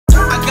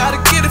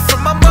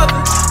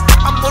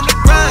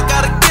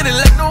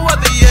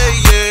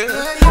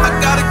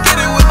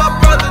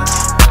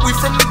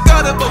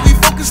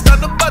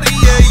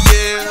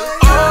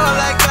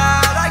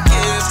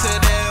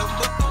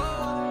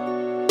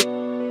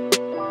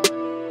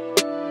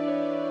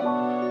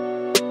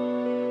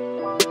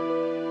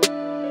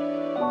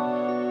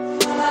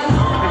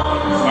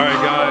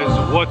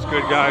What's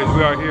good, guys?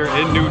 We are here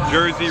in New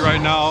Jersey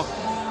right now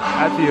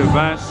at the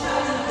event.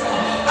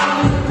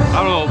 I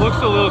don't know, it looks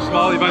a little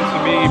small event to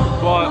me,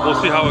 but we'll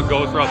see how it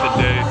goes throughout the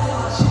day.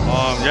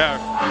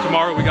 Yeah,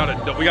 tomorrow we got a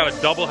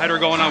double header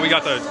going on. We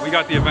got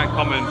the event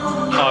coming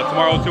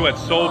tomorrow too at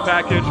Soul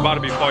Package, about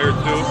to be fired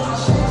too.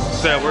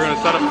 So yeah, we're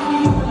gonna set up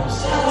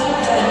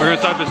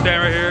the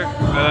stand right here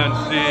and then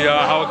see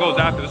how it goes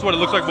after. This is what it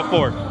looks like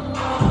before. All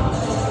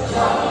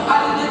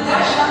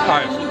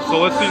right, so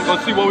let's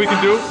see what we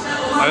can do,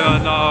 and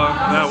then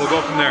yeah, we'll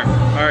go from there.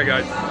 All right,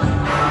 guys.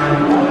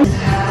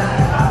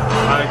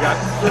 All right, guys.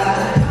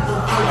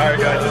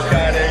 Just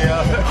got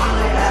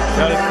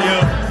a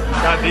steal.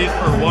 Got these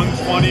for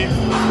 120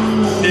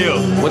 steal.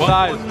 What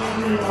size? I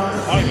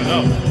don't even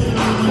know.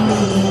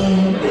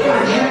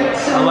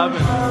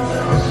 11. I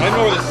don't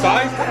know where the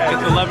size is.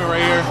 It's 11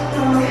 right here.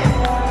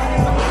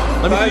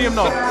 Let me see him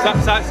though.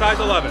 Size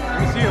 11.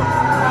 Let me see him.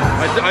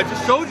 I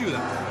just showed you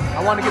that. I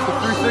want to get the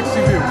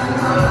 360 view.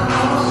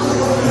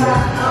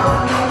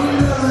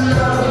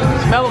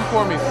 Smell them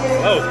for me.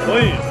 Oh,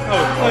 clean.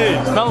 Oh,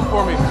 clean. Smell them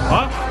for me.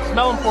 Huh?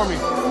 Smell them for me.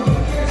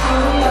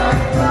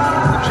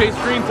 The Chase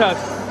Green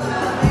test.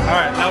 All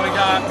right, now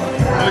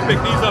let me pick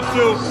these up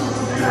too.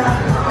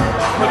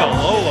 Look at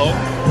Lolo.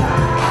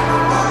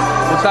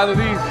 What size are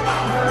these?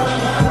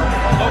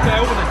 Okay,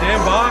 open the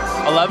damn box.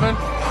 11?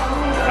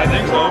 I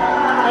think so.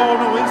 Oh,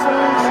 no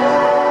insoles?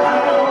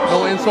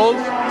 No insoles?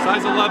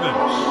 Size 11.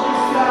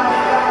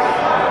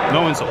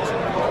 No insoles.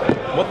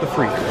 What the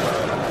freak?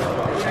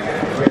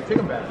 Take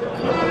them back.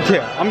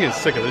 Yeah, I'm getting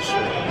sick of this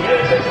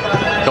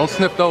shit. Don't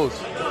sniff those.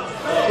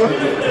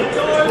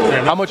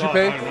 How much you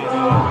pay?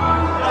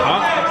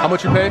 Huh? How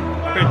much you pay?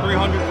 I paid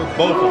 300 for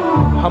both of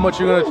them. How much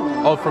you gonna?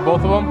 Oh, for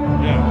both of them?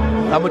 Yeah.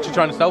 How much you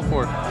trying to sell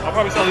for? I'll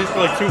probably sell these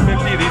for like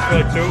 250. These for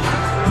like 2.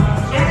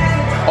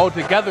 Oh,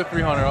 together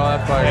 300. Oh,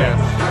 that's fine. Yeah.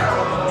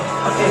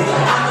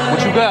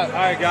 What you got? All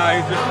right,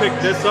 guys, just pick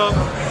this up.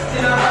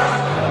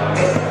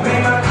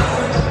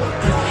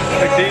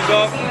 Pick these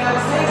up.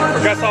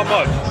 For guess how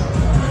much?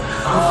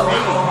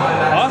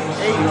 Huh? 8.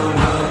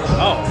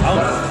 Oh,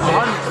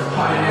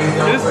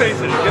 get his face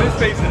in it. Get his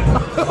face in it.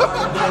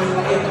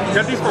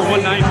 Get these for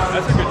 190.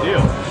 That's a good deal.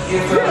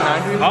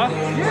 190? Huh?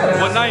 Yeah.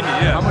 190,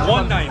 yeah. How much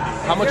 190.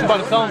 How much you about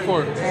to sell them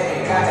for?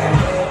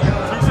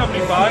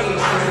 275.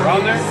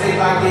 Around there.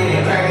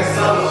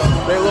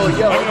 They're a little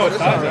yellow. I don't know what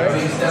size, right? A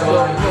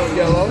little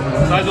yellow.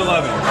 Size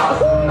 11.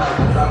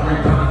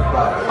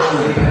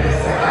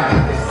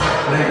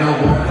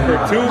 For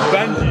 2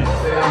 Benjis. 2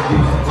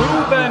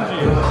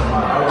 Benjis.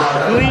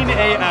 Clean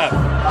AF.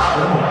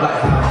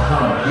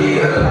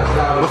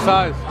 What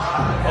size?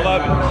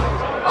 11.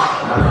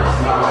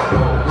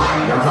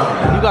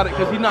 You got it,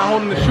 because he's not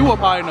holding the shoe up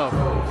high enough.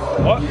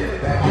 What?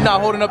 He's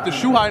not holding up the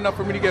shoe high enough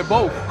for me to get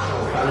both.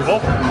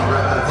 Both?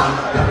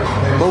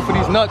 Both of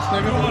these nuts,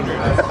 nigga. 200.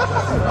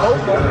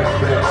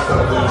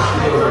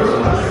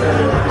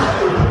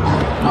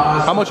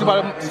 How much you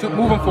about to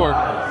move them for?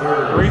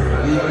 3?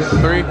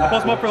 3? I'll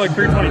post them up for like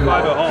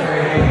 325 at home.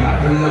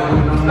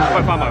 If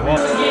I find my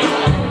wallet.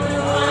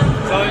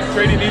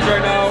 Trading these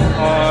right now.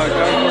 Got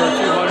it for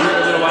 200 a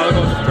little while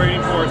ago. Just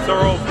trading for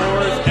Thorough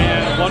 4s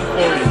and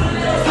 140.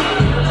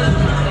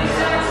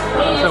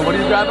 So what do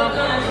you got now?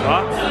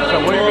 Huh? So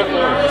what do you got?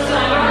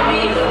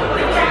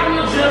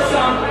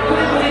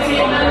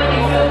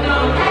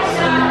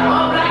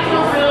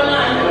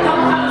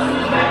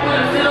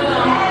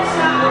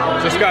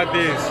 Just got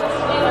these.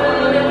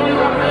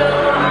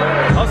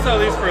 I'll sell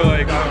these for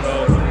like, I don't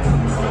know.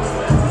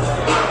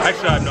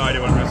 Actually, I have no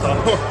idea what I'm gonna sell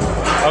for. I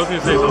was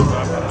gonna say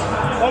something.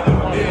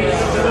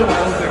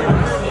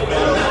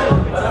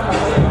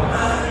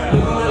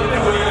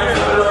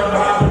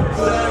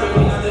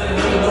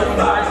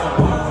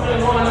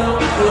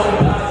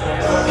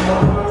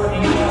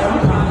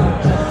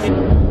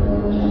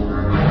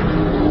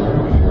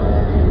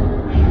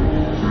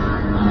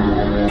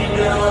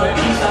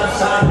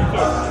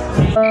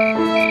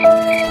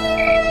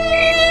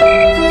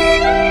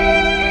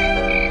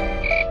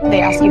 They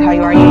ask you how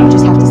you are, you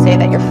just have to say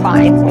that you're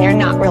fine when you're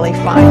not really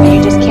fine, and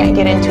you just can't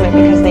get into it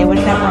because they would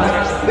never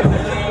understand.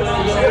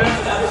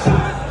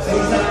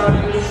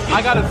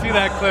 I gotta see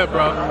that clip,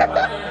 bro.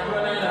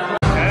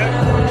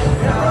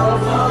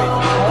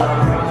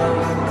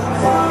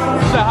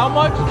 So how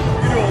much? You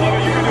can do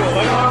 11. You can do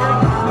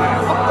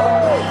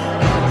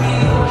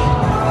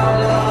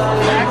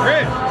 1100.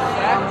 Rich.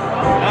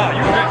 Nah,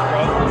 you rich,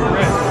 bro.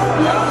 Rich.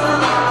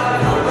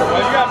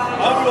 Well, you got.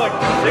 I'll do like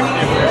 260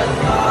 over here.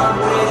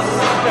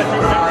 You got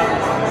 250.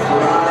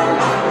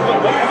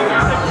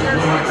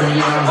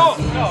 Oh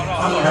no. I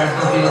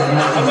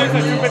thought you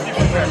said 250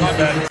 for fair. My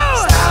bad.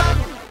 Stop.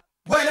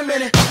 Wait a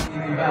minute.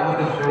 Alright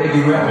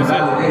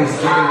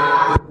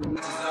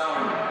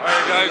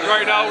guys,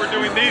 right now we're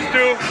doing these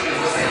two.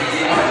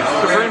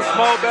 Supreme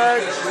small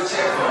bag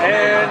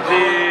and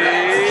the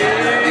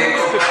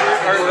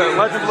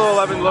Legend Blue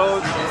 11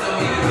 loads.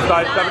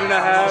 Size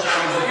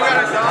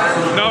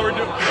 7.5. No, we're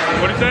doing,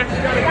 what do you say?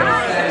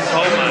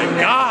 Oh my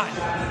god.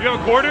 You have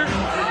a quarter?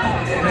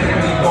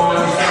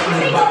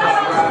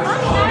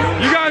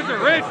 You got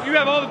guys, you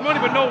have all this money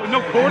but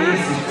no quarters?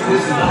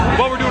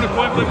 Well, we're doing a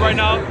coin flip right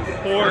now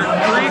for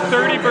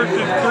 330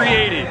 versus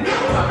 380. All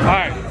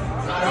right.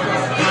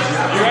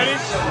 You ready?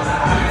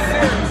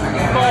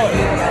 Call it.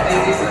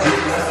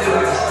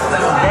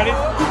 Ready?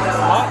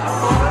 Huh?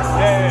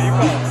 Yeah, you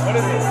call it. What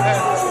is it?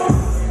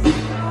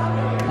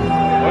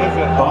 What is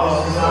it?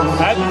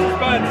 Heads or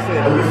suspense?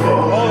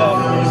 Hold up.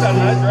 You said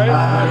heads, right?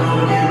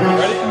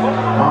 Ready?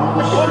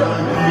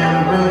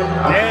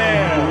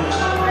 Damn.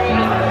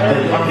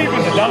 I'm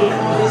keeping the dollar.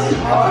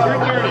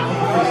 330.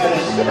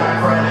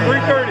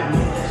 330.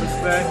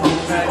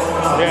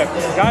 Yeah,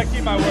 gotta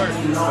keep my word.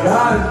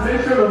 Guys,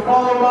 make sure to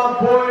follow my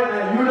boy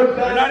and you the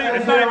best.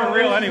 It's not even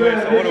real anyway,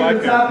 so what do I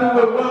care?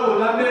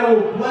 That man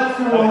will bless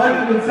you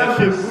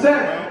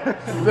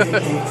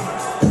 110%.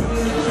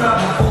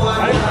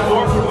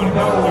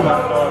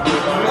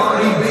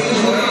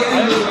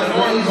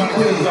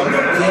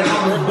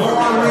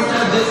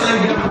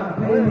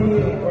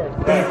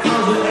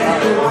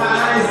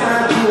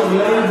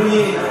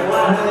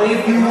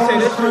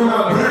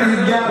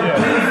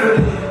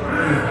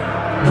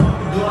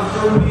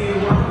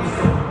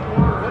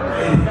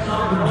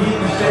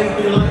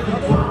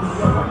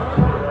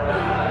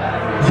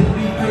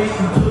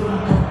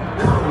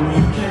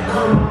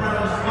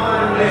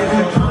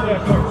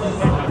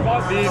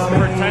 These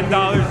for $10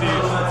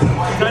 each.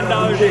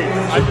 $10 each.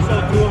 I just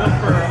sold 2 of them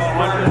for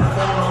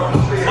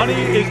 $100. Money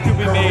is to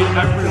be made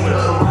everywhere.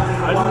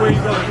 Everywhere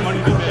you go, there's money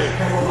to be made.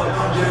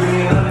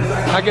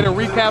 I get a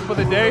recap of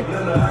the day.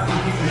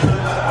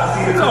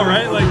 It's all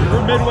right. Like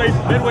we're midway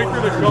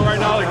through the show right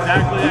now.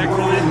 Exactly,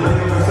 actually.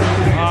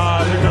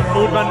 There's a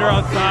food vendor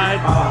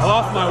outside. I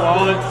lost my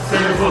wallet.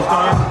 Terrible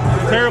start.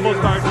 Terrible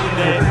start to the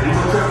day.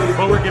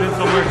 But we're getting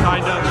somewhere,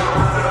 kind of.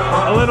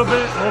 A little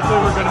bit. Hopefully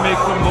we're gonna make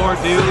some more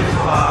deals.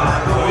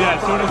 So yeah,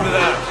 tune into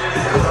that.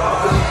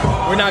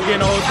 We're not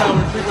getting all the time.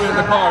 We're sleeping in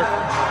the car.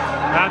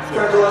 That's it.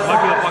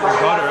 Lucky the fucking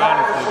gutter,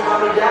 honestly.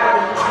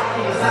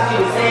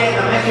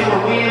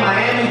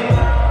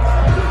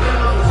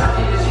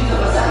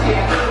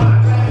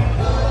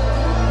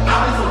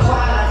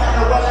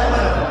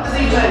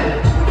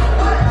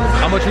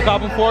 How much you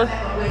cop them for?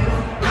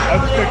 I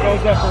just picked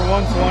those up for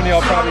 120.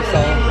 I'll probably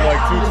sell them for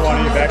like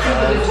 220 back at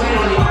home.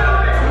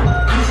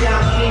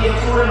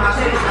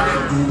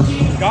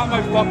 Got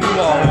my fucking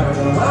wallet.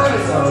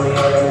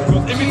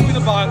 Goes in between the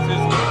boxes.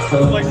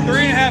 Like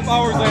 3.5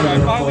 hours later, I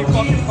finally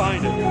fucking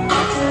find it.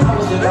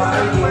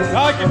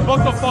 Now I can book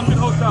a fucking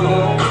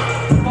hotel.